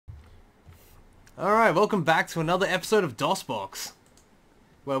Alright, welcome back to another episode of DOSBox,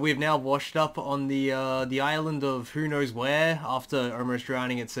 where we've now washed up on the island of who knows where after almost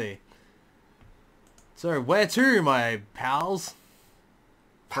drowning at sea. So, where to, my pals?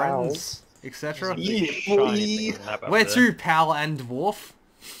 Friends, etc.? Yeah, boy. Where to, pal and dwarf?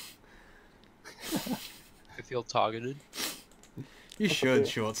 I feel targeted. You should,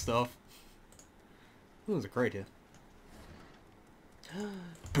 short stuff. Ooh, there's a crate here.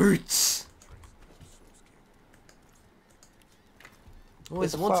 Boots!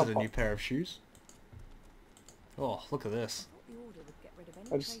 Always wanted a new pair of shoes. Oh, look at this.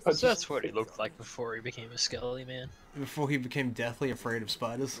 That's what he looked like before he became a skelly man. Before he became deathly afraid of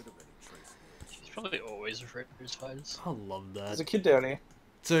spiders. He's probably always afraid of spiders. I love that. There's a kid down here.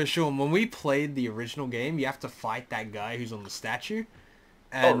 So, Sean, when we played the original game, you have to fight that guy who's on the statue.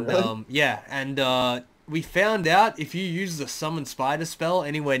 And, really? yeah, and, we found out if you use the summon spider spell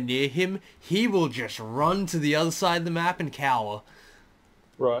anywhere near him, he will just run to the other side of the map and cower.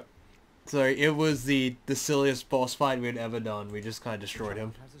 Right. So it was the silliest boss fight we'd ever done. We just kind of destroyed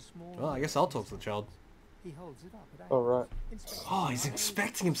him. Well, I guess I'll talk to the child. Oh, right. Oh, he's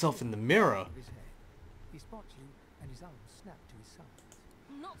inspecting himself in the mirror.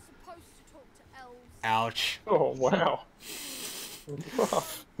 I'm not supposed to talk to elves. Ouch. Oh, wow.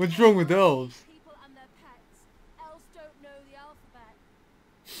 Rough. What's wrong with elves? People and their pets. Elves don't know the alphabet.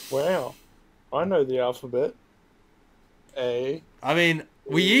 Wow. I know the alphabet. A. I mean,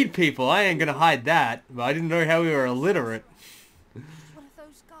 we eat people. I ain't gonna hide that. But I didn't know how we were illiterate. One of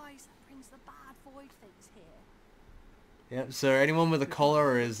those guys that brings the bad void things here. Yep, so anyone with a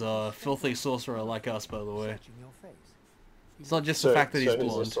collar is a filthy sorcerer like us, by the way. It's not just the fact that he's he's a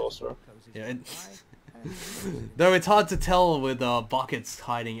blonde. sorcerer. Yeah, though it's hard to tell with buckets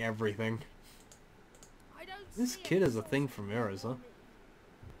hiding everything. I don't This see kid it is a thing for mirrors, huh? I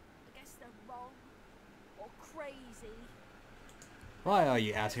guess they're wrong or crazy. Why are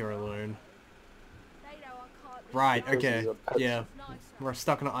you out here alone? They know I can't be Right, Because okay. he's a pet. Yeah, nicer. we're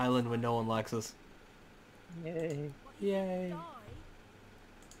stuck on an island where no one likes us. Yay. Yay.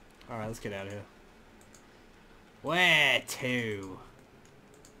 Die. Alright, let's get out of here. Where to?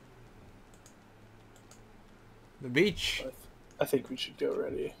 The beach. I think we should go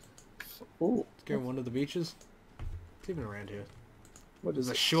around here. Ooh. Let's go to one of the beaches. It's even around here. What There's is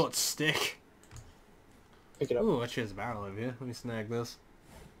a it? short stick. Pick it up. Ooh, actually there's a barrel over here. Let me snag this.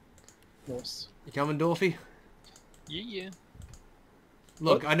 Nice. You coming, Dorothy? Yeah.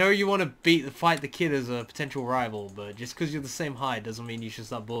 Look, What? I know you want to fight the kid as a potential rival, but just because you're the same height doesn't mean you should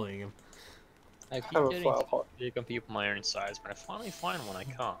stop bullying him. I keep Have a getting file pot. big on people my own size, but I finally find one I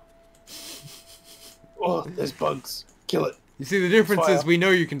can't. Oh, there's bugs. Kill it. You see, the difference Fire. is we know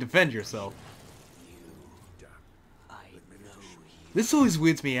you can defend yourself. This always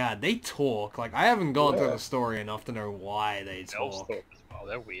weirds me out. They talk. Like, I haven't gone through Yeah. the story enough to know why they Elves talk. talk as well,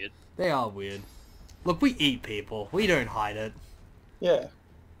 they're weird. They are weird. Look, we eat people. We don't hide it. Yeah.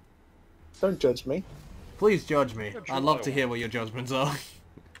 Don't judge me. Please judge me. Judge I'd what love I to hear want. what your judgments are.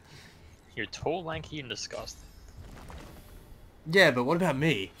 You're tall, lanky, and disgusting. Yeah, but what about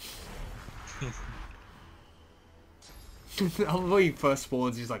me? I love when he first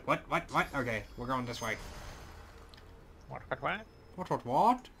spawns, he's like, what? Okay, we're going this way. What?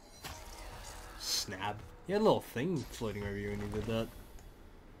 What? Snap. You had a little thing floating over you when you did that.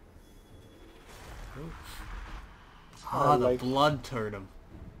 Oh. Ah, the like- blood totem.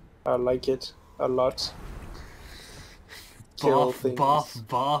 I like it a lot. Kill things.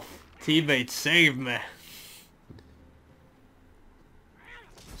 Buff. Teammate, save me.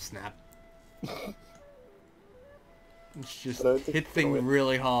 Snap. It's just I don't think hit it's thing gonna win.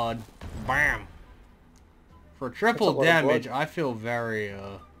 really hard. Bam. For That's a triple lot of damage, blood. I feel very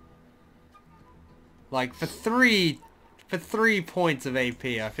like for three points of AP,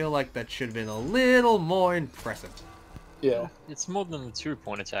 I feel like that should have been a little more impressive. Yeah. It's more than the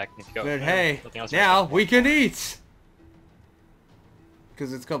 2-point attack if you go. But hey, nothing else now makes it we can eat!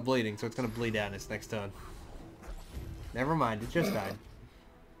 Because it's got bleeding, so it's going to bleed out in its next turn. Never mind, it just died.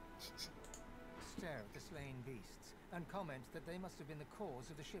 Stare at the slain beasts and comment that they must have been the cause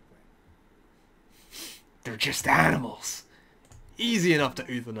of the shipwreck. They're just animals! Easy enough to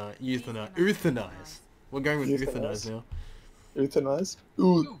euthanize. We're going with euthanize Euthanize. now. Euthanize?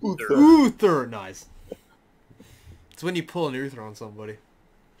 Uther. Euthanize! It's when you pull an uther on somebody.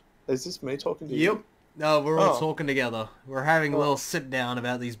 Is this me talking to you? Yep. No, we're all Oh. talking together. We're having a Oh. little sit down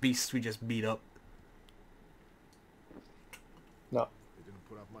about these beasts we just beat up. No. They didn't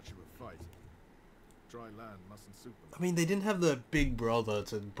put up much of a fight. Dry land mustn't suit them. I mean, they didn't have the big brother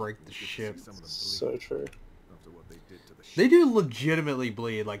to break the It's good to ship. see some of them So true. after what they did to the They ship. do legitimately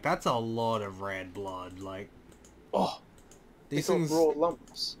bleed. Like, that's a lot of red blood. Like, Oh, these they got things... raw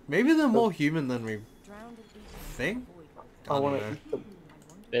lumps. Maybe they're more human than we Drowned and eaten think? by void. I don't want know. to eat them.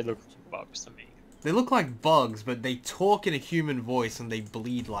 They look bugs to me. They look like bugs, but they talk in a human voice and they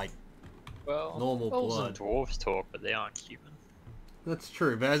bleed like Well, normal elves blood. and dwarves talk, but they aren't human. That's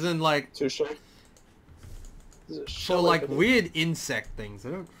true, but as in like, Touche. There's a for shell like over there. weird insect things,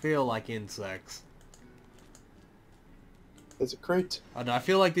 they don't feel like insects. There's a crate. I don't know, I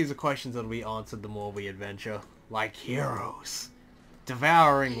feel like these are questions that'll be answered the more we adventure. Like heroes.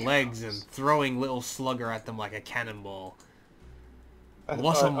 Devouring legs and throwing little slugger at them like a cannonball.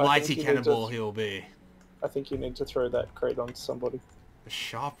 What a I mighty think you need cannonball to- he'll be. I think you need to throw that crate on somebody. A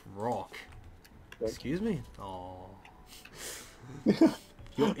sharp rock. Yeah. Excuse me? Oh.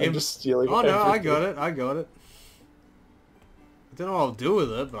 I'm just stealing Oh no, I everything. got it, I got it. I don't know what I'll do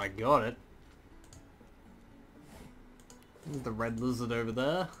with it, but I got it. There's the red lizard over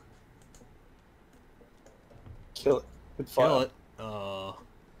there. Kill it. With fire. Kill it. Oh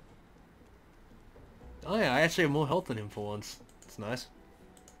yeah, I actually have more health than him for once. It's nice.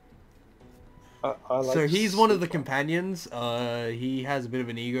 I like So he's one of the super- companions. He has a bit of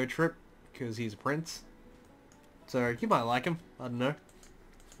an ego trip because he's a prince. So you might like him. I don't know.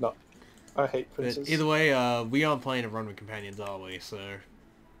 No. I hate But princes. either way, we aren't playing a run with companions, are we? So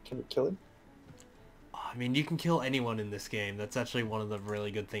Can we kill him? I mean, you can kill anyone in this game. That's actually one of the really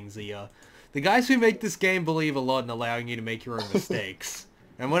good things. The guys who make this game believe a lot in allowing you to make your own mistakes.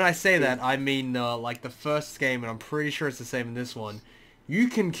 And when I say that, I mean like the first game, and I'm pretty sure it's the same in this one. You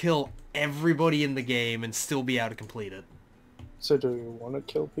can kill everybody in the game and still be able to complete it. So do we want to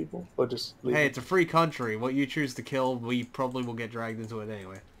kill people? Or just leave Hey, them? it's a free country. What you choose to kill, we probably will get dragged into it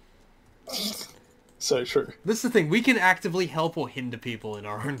anyway. So true. This is the thing. We can actively help or hinder people in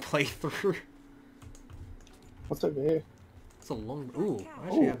our own playthrough. What's over here? It's a long... Ooh, I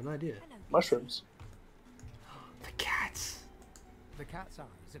actually Ooh. have an idea. Mushrooms. The cats. The cat's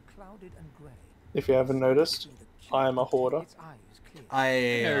eyes are clouded and grey. If you haven't noticed, I am a hoarder. Its eyes clear.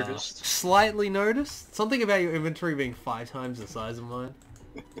 I Noticed. slightly noticed. Something about your inventory being 5 times the size of mine.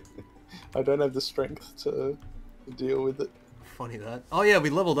 I don't have the strength to deal with it. Funny that. Oh yeah, we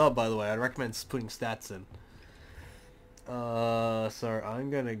leveled up, by the way. I'd recommend putting stats in. So I'm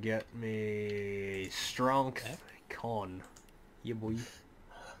gonna get me strength con. Yeah, boy.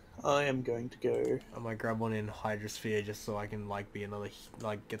 I am going to go. I might grab one in Hydrosphere just so I can like be another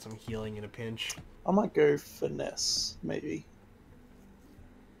like get some healing in a pinch. I might go finesse, maybe.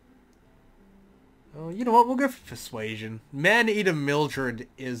 Oh, you know what? We'll go for persuasion. Man-Eater Mildred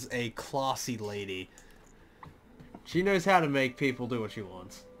is a classy lady. She knows how to make people do what she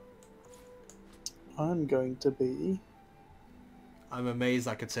wants. I'm going to be. I'm amazed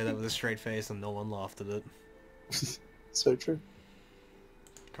I could say that with a straight face and no one laughed at it. So true.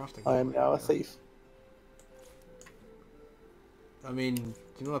 Crafting. I am now a thief. I mean,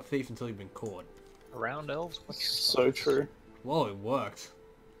 you're not a thief until you've been caught. Around elves? What you So true. Whoa, it worked.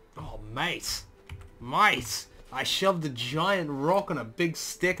 Oh, mate. Mate! I shoved a giant rock on a big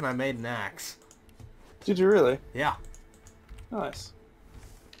stick and I made an axe. Did you really? Yeah. Nice.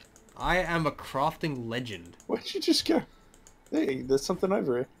 I am a crafting legend. Where'd you just go? Hey, there's something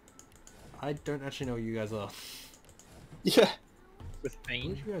over here. I don't actually know who you guys are. Yeah. with Where'd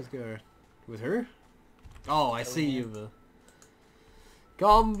pain? you guys go? With her? Oh, I see you.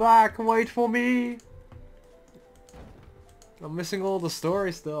 Come back, wait for me! I'm missing all the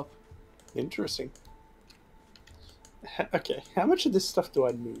story stuff. Interesting. Okay, how much of this stuff do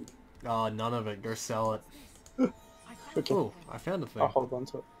I need? Oh, none of it. Go sell it. Okay, Oh, I found a thing. I'll hold on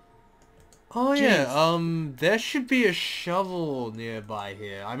to it. Oh yeah, there should be a shovel nearby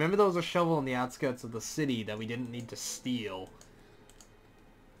here. I remember there was a shovel on the outskirts of the city that we didn't need to steal.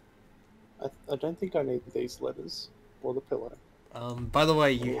 I don't think I need these letters or the pillow. By the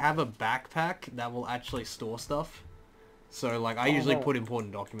way, you have a backpack that will actually store stuff. So, like, I usually right. put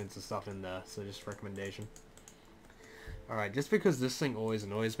important documents and stuff in there, so just recommendation. Alright, just because this thing always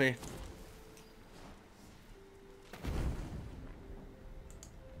annoys me.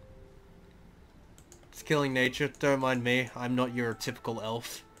 It's killing nature, don't mind me. I'm not your typical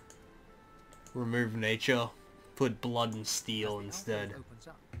elf. Remove nature. Put blood and steel As the instead. alcove opens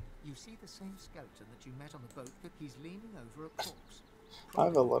up, you see the same skeleton that you met on the boat, but he's leaning over a corpse. I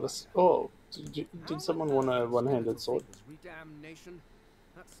have a lot of... Oh, did someone want a one-handed sword? Redamnation.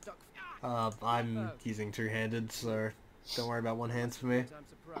 That's stuck. I'm using two-handed, so don't worry about one hands for me. I'm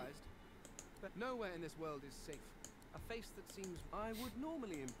surprised. But nowhere in this world is safe. A face that seems I would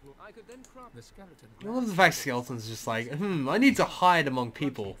normally employ. I could then craft The skeleton. I love the fact Skeleton's just like, I need to hide among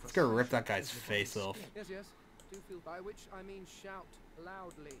people. Let's go rip that guy's face off. Yes, yes. Do feel by which I mean shout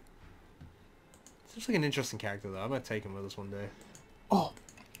loudly. Seems like an interesting character though. I might take him with us one day. Oh,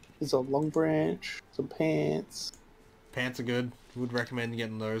 there's a long branch, some pants. Pants are good. Would recommend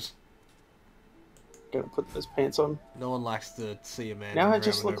getting those. Gonna put those pants on. No one likes to see a man. Now I around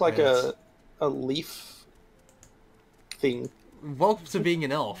just with look no like pants. a leaf thing. Welcome to being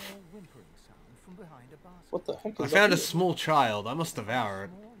an elf. A whimpering sound from behind a basket. What the heck I is found a that? small child. I must devour it.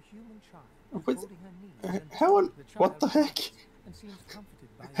 Small human child What- holding her knees and How on? the What the child heck? and seems comforted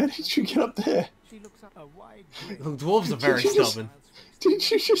by How her did you get up there? She looks up a wide grin Look, dwarves are very Did you just- stubborn.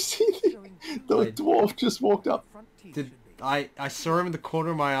 Did you just see the I- dwarf just walked up? front teeth Did should be. I saw him in the corner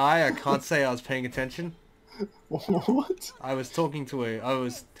of my eye. I can't say I was paying attention. What? I was helping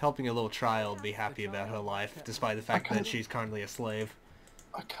a little child be happy about her life, despite the fact that can't- she's currently a slave.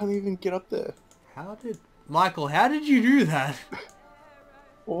 I can't even get up there. Michael, how did you do that?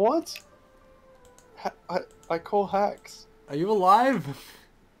 What? I call hacks. Are you alive?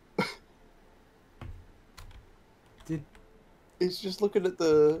 It's just looking at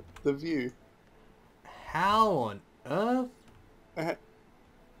the view. How on earth?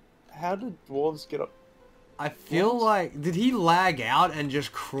 How did dwarves get up? I feel What? like, did he lag out and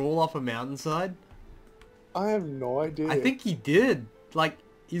just crawl up a mountainside? I have no idea. I think he did. Like,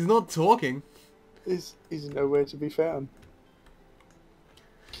 he's not talking. is nowhere to be found.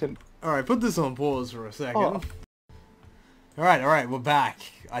 Can Alright, put this on pause for a second. Oh. Alright, we're back,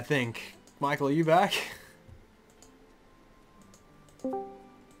 I think. Michael, are you back?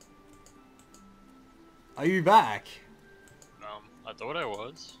 Are you back? I thought I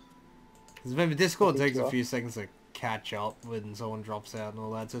was. Because maybe Discord I think takes you a are. few seconds to catch up when someone drops out and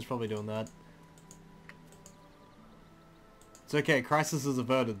all that, so it's probably doing that. It's okay, crisis is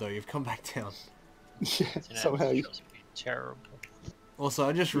averted though, you've come back down. yeah, Internet somehow you. must be terrible. Also,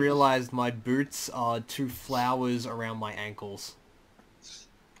 I just realized my boots are 2 flowers around my ankles.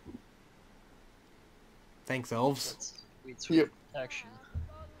 Thanks, elves. That's sweet Yep. protection.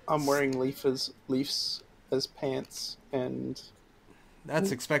 I'm wearing leafs as pants, and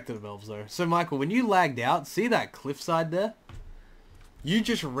That's expected of elves though. So Michael, when you lagged out, see that cliffside there? You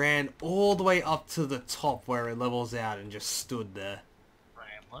just ran all the way up to the top where it levels out and just stood there.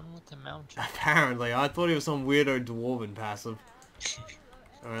 Ramblin' with the mountain. Apparently, I thought he was some weirdo dwarven passive.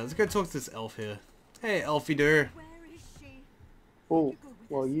 Alright, let's go talk to this elf here. Hey, Elfie doo. Where is she? oh,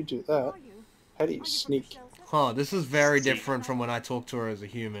 well, you do that. How do you sneak? Huh, this is very different from when I talk to her as a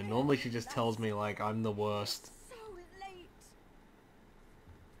human. Normally she just tells me like I'm the worst. So late.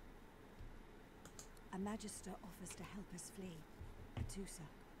 A magister offers to help us flee. Atusa.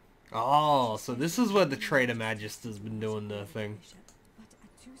 Oh, so this is where the traitor magister's been doing their thing. But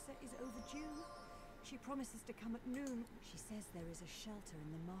Atusa is overdue. She promises to come at noon. She says there is a shelter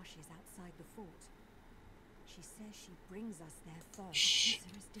in the marshes outside the fort. She says she brings us there first. Shh.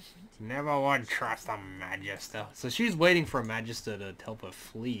 Atusa is different. Never would trust a magister. So she's waiting for a magister to help her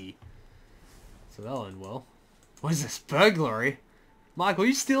flee. So that'll end well. What is this? Burglary? Michael,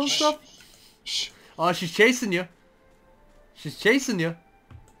 you stealing stuff? Shh. Oh, she's chasing you. She's chasing you.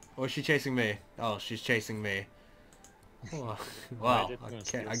 Or is she chasing me? Oh, she's chasing me. Oh, wow.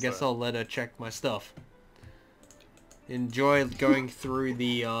 Okay, I guess I'll let her check my stuff. Enjoy going through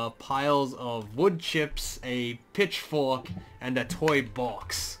the piles of wood chips, a pitchfork, and a toy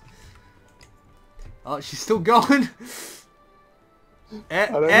box. Oh, she's still going. I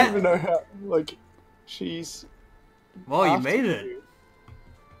don't even know how. Like, she's. Well, you after made it. you.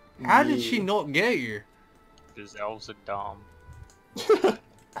 How did she Yeah. not get you? Because elves are dumb.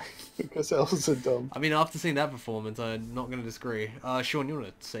 Because elves are dumb. I mean, after seeing that performance, I'm not going to disagree. Sean, you want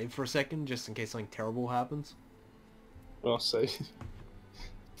to save for a second, just in case something terrible happens? I'll say.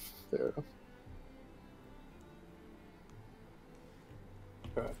 Fair enough.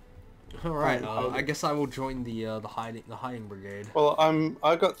 Right. All right. hiding. I guess I will join the hiding brigade. Well,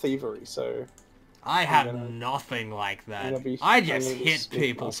 I got thievery, so I have gonna- nothing like that. I'm gonna be- I I'm just gonna be hit sneak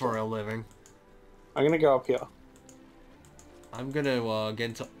people master. for a living. I'm gonna go up here. I'm gonna get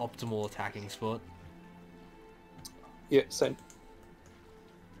into optimal attacking spot. Yeah, same.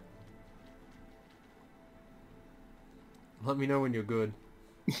 Let me know when you're good.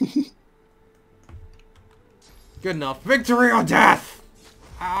 Good enough. Victory or death!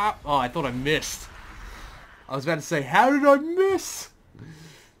 Ah! Oh, I thought I missed. I was about to say, how did I miss?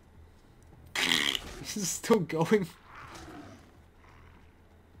 This is still going.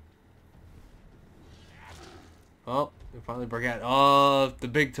 Oh, it finally broke out. Oh, the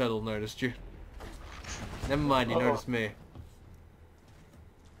big turtle noticed you. Never mind, he noticed me.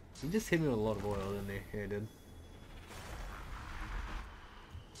 He just hit me with a lot of oil, didn't he? Yeah, he did.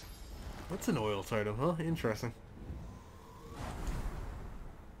 What's an oil totem, huh? Interesting.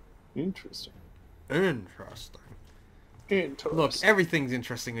 Interesting. Interesting. Interesting. Look, everything's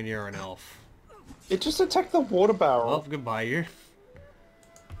interesting when you're an elf. It just attacked the water barrel. Oh, goodbye, you.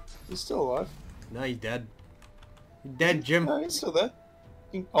 He's still alive. No, he's dead. You're dead, Jim. No, he's still there.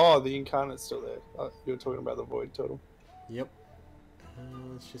 Oh, the incarnate's still there. You were talking about the void turtle. Yep.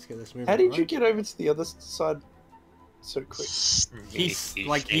 Let's just get this moving. How did you get over to the other side so quick? He's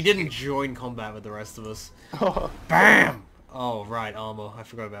like, he didn't join combat with the rest of us. Oh, BAM! Oh, right, armor. I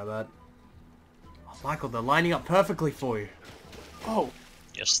forgot about that. Oh, Michael, they're lining up perfectly for you. oh,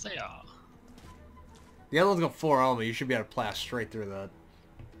 Yes, they are. The other one's got 4 armor. You should be able to plow straight through that.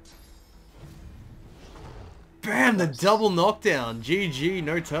 Bam! The double knockdown. GG,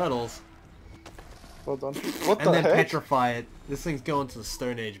 no turtles. well done. What And the then heck? petrify it. This thing's going to the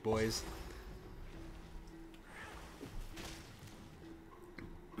Stone Age, boys.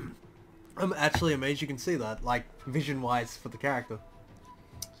 I'm actually amazed you can see that, like, vision-wise for the character.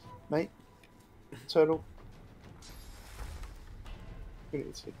 Mate, turtle. We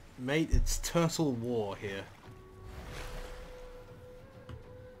need to. Mate, it's Turtle War here.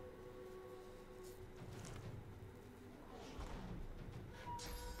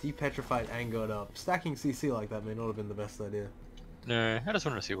 Depetrified and got up. Stacking CC like that may not have been the best idea. No, I just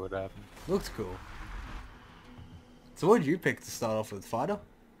want to see what happened. Looks cool. So what did you pick to start off with? Fighter?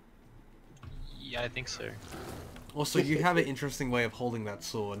 Yeah, I think so. Also, you have an interesting way of holding that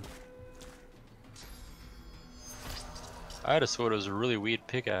sword. I had a sword that was a really weird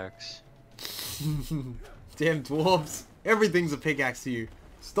pickaxe. Damn dwarves. Everything's a pickaxe to you.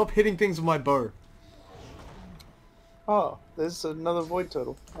 Stop hitting things with my bow. Oh, there's another void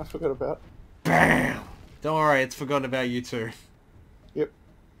turtle. I forgot about. BAM! Don't worry, it's forgotten about you too. Yep.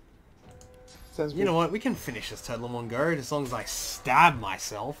 Sounds You good. know what? We can finish this turtle in one go as long as I stab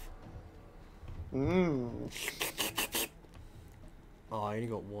myself. Mmm. Oh, I only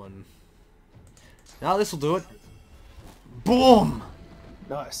got 1. Now this will do it. Boom!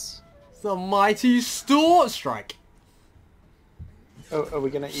 Nice. The mighty Store Strike. Oh, are we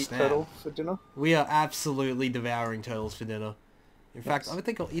gonna eat Snap. turtle for dinner? We are absolutely devouring turtles for dinner. In fact, Nice. I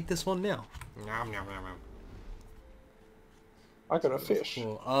think I'll eat this one now. Nom, nom, nom, nom. I got a fish.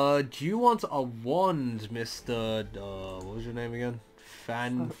 Cool. Do you want a wand, Mr. What was your name again?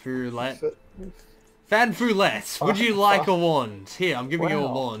 Fanfoulet? Fanfoulet! Would you like a wand? Here, I'm giving you a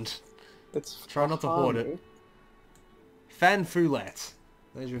Wow. wand. It's Try not to hoard it. Fanfoulet.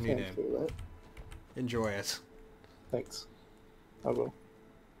 There's your new name. Enjoy it. Thanks. I will.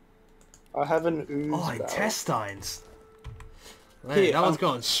 I have an ooze Oh, barrel. intestines. Man, Here, that one's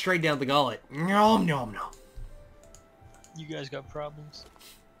going straight down the gullet. Nom nom nom. You guys got problems?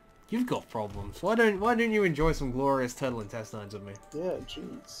 You've got problems. Why don't you enjoy some glorious turtle intestines with me? Yeah,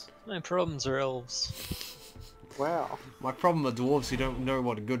 jeez. My problems are elves. Wow. My problem are dwarves who don't know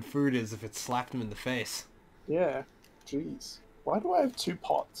what a good food is if it's slapped them in the face. Yeah, jeez. Why do I have 2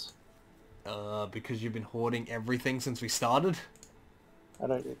 pots? Because you've been hoarding everything since we started. I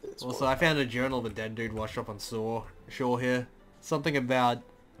don't need this. Also, I found a journal of a dead dude washed up on shore here. Something about...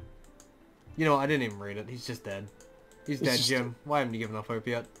 You know what, I didn't even read it. He's just dead. He's dead, just Jim. Why haven't you given up hope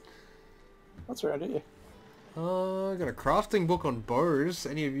yet? What's around here? I got a crafting book on bows.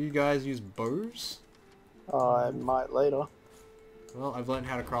 Any of you guys use bows? I might later. Well, I've learned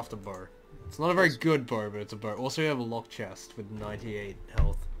how to craft a bow. It's not a very good bow, but it's a bow. Also, you have a lock chest with 98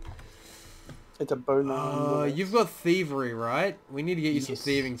 health. It's a bone. You've got thievery, right? We need to get you some Yes.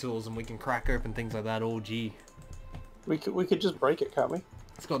 thieving tools, and we can crack open things like that. Oh, gee. We could just break it, can't we?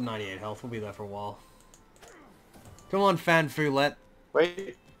 It's got 98 health. We'll be there for a while. Come on, Fanfoulet.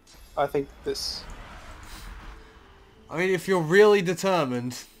 Wait. I think this. I mean, if you're really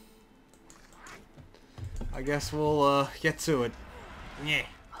determined, I guess we'll get to it. Yeah.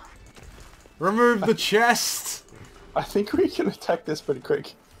 Remove the chest. I think we can attack this pretty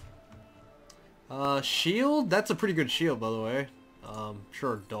quick. Shield? That's a pretty good shield, by the way.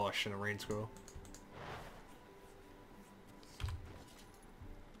 Sure, a dosh and a rain scroll.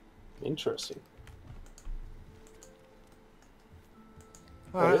 Interesting.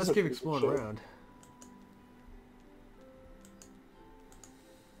 Alright, is let's a keep pretty good exploring shield. around.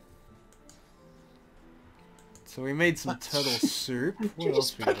 So we made some turtle soup. Did What you else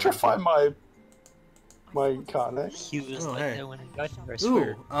just we got? petrify my incarnate? He was Oh, like hey. that when he got here, I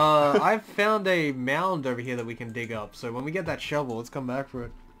swear. Ooh, I've found a mound over here that we can dig up. So when we get that shovel, let's come back for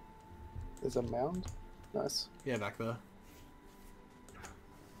it. There's a mound. Nice. Yeah, back there.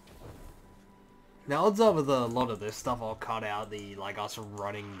 Now, odds are with a lot of this stuff, I'll cut out the, like, us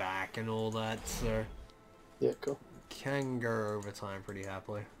running back and all that, so... Yeah, cool. Can go over time pretty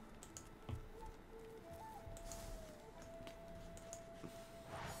happily.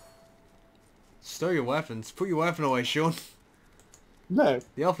 stow your weapons. Put your weapon away, Sean. No.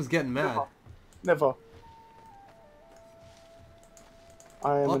 The elf is getting mad. Never.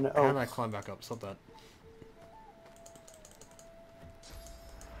 I am an What? How elf. did I climb back up? Stop that.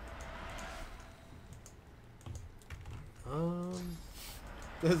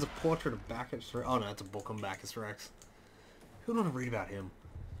 There's a portrait of Bacchus Rex. Oh no, it's a book on Bacchus Rex. Who would want to read about him?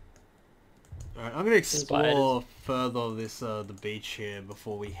 Alright, I'm gonna explore further of this the beach here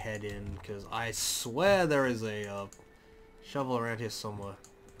before we head in, because I swear there is a shovel around here somewhere.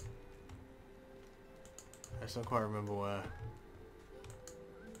 I just don't quite remember where.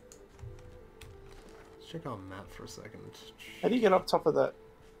 Let's check our map for a second. How do you get up top of that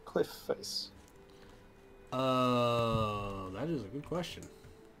cliff face? That is a good question.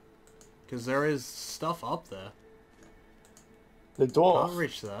 Because there is stuff up there. The dwarf. Can't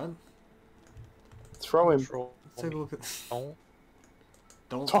reach that. Throw him. Let's take a look at...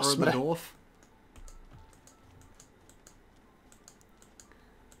 Don't Toss throw the me. dwarf.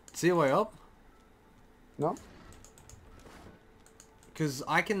 See a way up? No? Because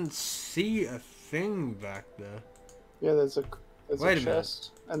I can see a thing back there. Yeah, there's a Wait a minute.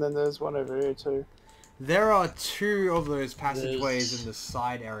 chest, and then there's one over here too. There are two of those passageways in the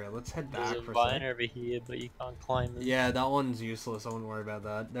side area. Let's head back There's for a a vine second. over here, but you can't climb it. Yeah, that one's useless. I wouldn't worry about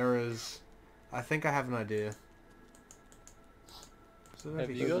that. There is... I think I have an idea. Is it Have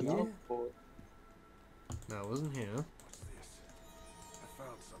over you got here? teleport? No, it wasn't here. I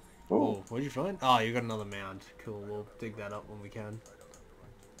found something. Oh, what'd you find? Oh, you got another mound. Cool, we'll dig that up when we can.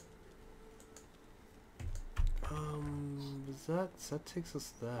 That takes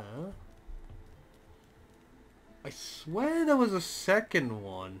us there. I swear there was a second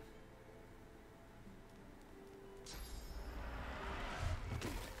one.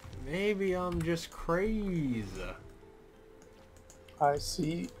 Maybe I'm just crazy. I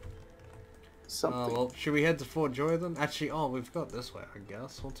see something. Well, should we head to Fort Joy then? Actually, oh, we've got this way, I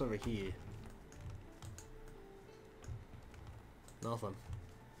guess. What's over here? Nothing.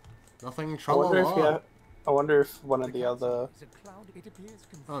 Nothing. I wonder if one of the other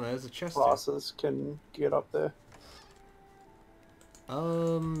Oh no, there's a chest here. classes can get up there.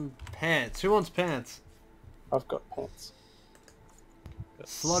 Pants. Who wants pants? I've got pants.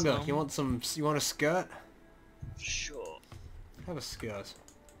 Slugger, you want a skirt? Sure. Have a skirt.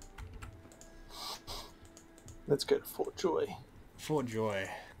 Let's go to Fort Joy. Fort Joy.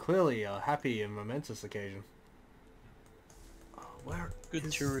 Clearly a happy and momentous occasion. Oh, where Good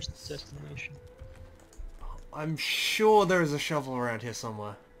is tourist this? destination. I'm sure there is a shovel around here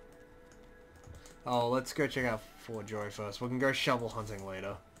somewhere. Oh, let's go check out Fort Joy first. We can go shovel hunting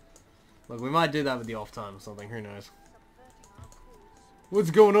later. Look, we might do that with the off time or something. Who knows?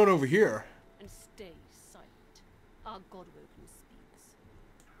 What's going on over here? And stay silent. Our Godwoken speaks.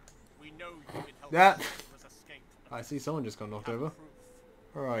 We know you can help That- us escape. I see someone just got knocked over.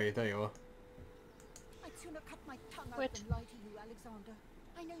 Where are you? There you are. I'd sooner cut my tongue out What? than lie to you, Alexander.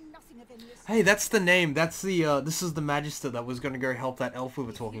 I know nothing of any of Hey, that's the name. That's the, this is the Magister that was gonna go help that elf we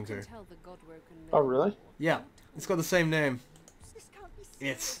were If talking you can to. tell the Godwoken Oh, no really? more, Yeah, it's got the same name. This can't be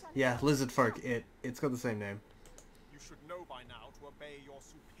serious, It's, yeah, lizard folk. It's got the same name. You should know by now to obey your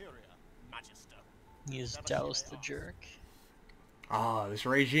superior, Magister. He's Dallas the jerk. Ah, this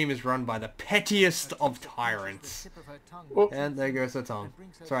regime is run by the pettiest of tyrants. Oh. And there goes her tongue.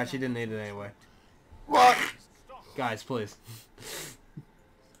 Sorry, she didn't need it anyway. What? Guys, please.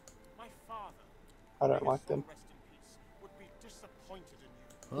 My father, I don't like them. rest in peace, would be disappointed in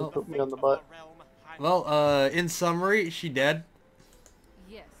you. They Well, put me on the butt. in summary, she dead.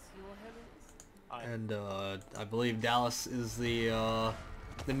 Yes, your holiness. And, I believe Dallas is the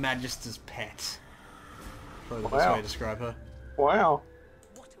Magister's pet. Probably the best Wow. way to describe her. Wow.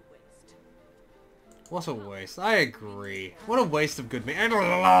 What a waste. What a waste. I agree. What a waste of good meat.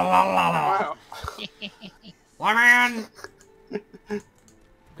 Wow. Woman!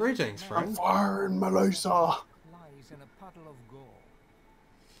 Greetings, I'm friend. firing Melissa. Lies in a puddle of gore.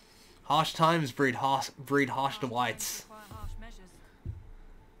 Harsh times breed harsh delights. Require harsh measures.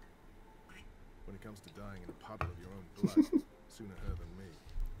 When it comes to dying in a puddle of your own blood, sooner her than me.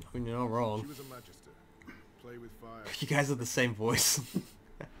 I mean, you're not wrong. She was a magister. Play with fire. You guys have the same voice.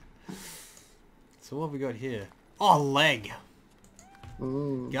 So what have we got here? Oh, leg.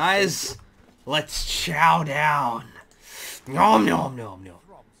 Guys, let's chow down. Nom nom nom nom.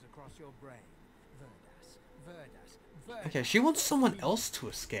 Throbs across your brain. Verdas. Okay, she wants someone else to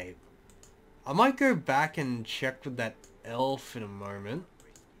escape. I might go back and check with that elf in a moment.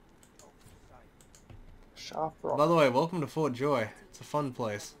 Sharp rock. By the way, welcome to Fort Joy. It's a fun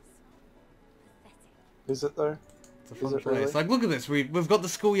place. Is it though? It's a fun Is it place. really? Like, look at this. We've got the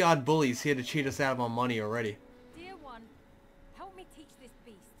schoolyard bullies here to cheat us out of our money already. Dear one, help me teach this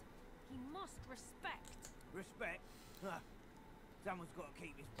beast. He must respect. Respect? Huh. Someone's got to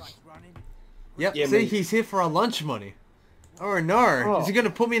keep this place running. Yep, Yeah, see, mate. he's here for our lunch money. Oh no, Oh. is he gonna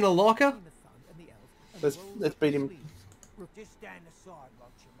put me in a locker? Let's beat him. Just stand aside,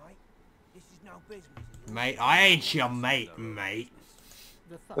 won't you, mate? This is no business of yours. Mate, I ain't your mate, mate.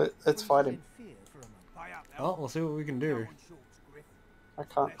 Let's fight him. Pay up, Oh, we'll see what we can do. no one shorts, Griff. I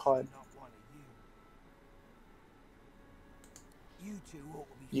can't hide. Not one of you. You two ought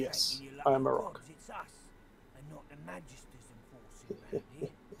to be Yes, thanking your I am lucky a rock. gods it's us, and not the magisters enforcing around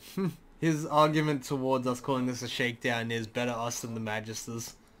here. His argument towards us calling this a shakedown is better us than the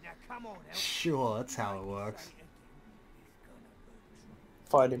magisters. Now come on, Elf. Sure, that's how it works.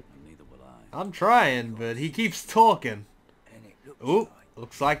 Fight him. I'm trying, but he keeps talking. And it looks Ooh, like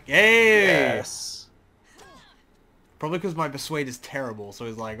looks like... Hey! Yes. Probably because my persuade is terrible, so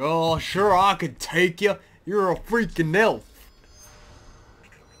he's like, oh, sure, I could take you. You're a freaking elf.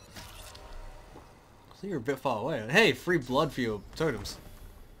 So you're a bit far away. Hey, free blood for your totems.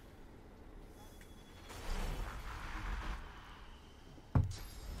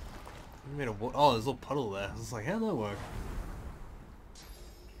 You made a... Oh, there's a little puddle there. I was like, how'd that work?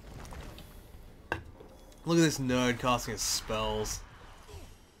 Look at this nerd casting his spells.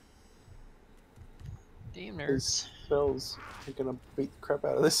 Damn His nerds. spells are gonna beat the crap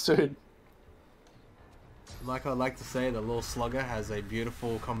out of this dude. Like I'd like to say, the little slugger has a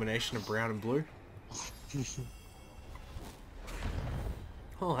beautiful combination of brown and blue.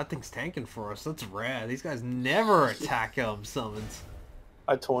 Oh, that thing's tanking for us. That's rare. These guys never attack summons.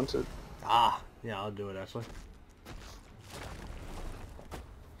 I taunted. Ah, yeah, I'll do it actually.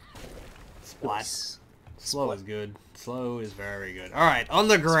 Splat. Nice. Slow Splat. is good. Slow is very good. Alright, on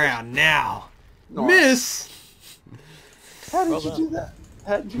the ground now. Nice. Miss! How did Well you done. do that?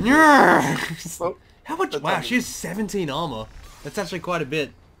 How did you do Yes! Oh, How much? that's Wow, on she has 17 armor. That's actually quite a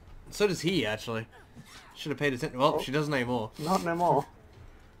bit. So does he, actually. Should have paid attention. Well, Oh. she doesn't anymore. not no more.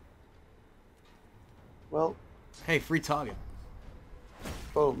 Well, Hey, free target.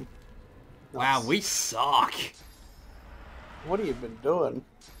 boom. Wow, Nice. we suck. What have you been doing?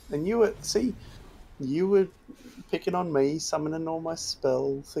 And you were, see, you were picking on me, summoning all my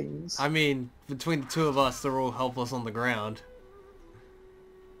spell things. I mean, between the two of us, they're all helpless on the ground.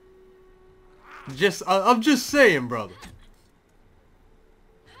 I'm just saying, brother.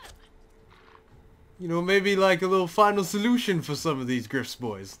 You know, maybe like a little final solution for some of these Griff's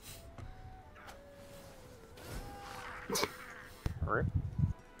boys. Rip.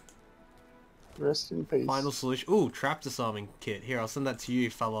 Rest in peace. Final solution. Ooh, trap disarming kit. Here, I'll send that to you,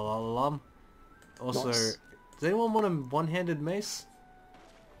 fella. Also, Nice. does anyone want a one-handed mace?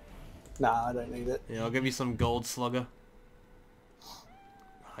 Nah, I don't need it. Yeah, I'll give you some gold slugger.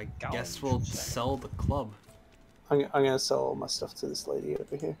 I guess we'll sell the club. I'm gonna sell all my stuff to this lady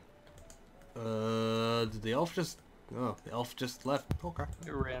over here. Did the elf just... Oh, the elf just left. Okay.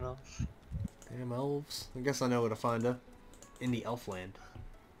 It ran off. Damn elves. I guess I know where to find her. In the elf land.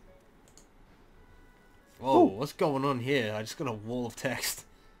 Whoa, what's going on here? I just got a wall of text.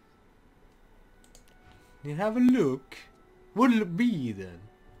 You have a look. What'll it be then?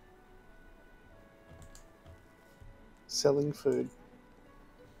 Selling food.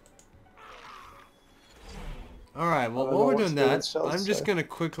 Alright, well I don't while know we're what doing to do with that, shells, I'm just so- gonna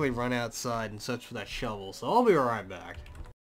quickly run outside and search for that shovel, so I'll be right back.